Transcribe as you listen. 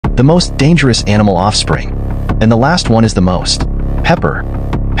the most dangerous animal offspring. And the last one is the most. Pepper.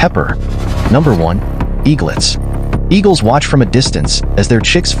 Number 1. Eaglets. Eagles watch from a distance as their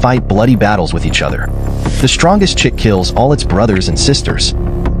chicks fight bloody battles with each other. The strongest chick kills all its brothers and sisters.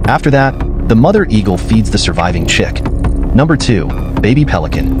 After that, the mother eagle feeds the surviving chick. Number 2. Baby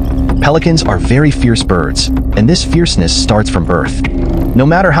pelican. Pelicans are very fierce birds, and this fierceness starts from birth. No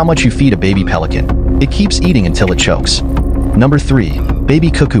matter how much you feed a baby pelican, it keeps eating until it chokes. Number 3.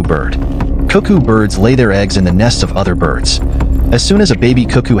 Baby cuckoo bird. Cuckoo birds lay their eggs in the nests of other birds. As soon as a baby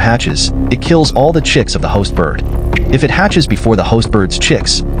cuckoo hatches, it kills all the chicks of the host bird. If it hatches before the host bird's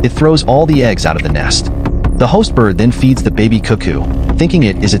chicks, it throws all the eggs out of the nest. The host bird then feeds the baby cuckoo, thinking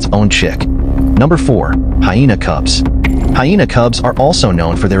it is its own chick. Number 4. Hyena cubs. Hyena cubs are also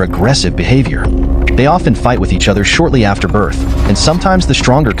known for their aggressive behavior. They often fight with each other shortly after birth, and sometimes the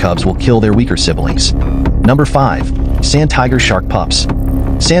stronger cubs will kill their weaker siblings. Number 5. Sand tiger shark pups.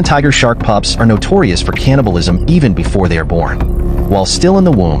 Sand tiger shark pups are notorious for cannibalism even before they are born. While still in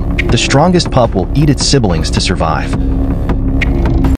the womb, the strongest pup will eat its siblings to survive.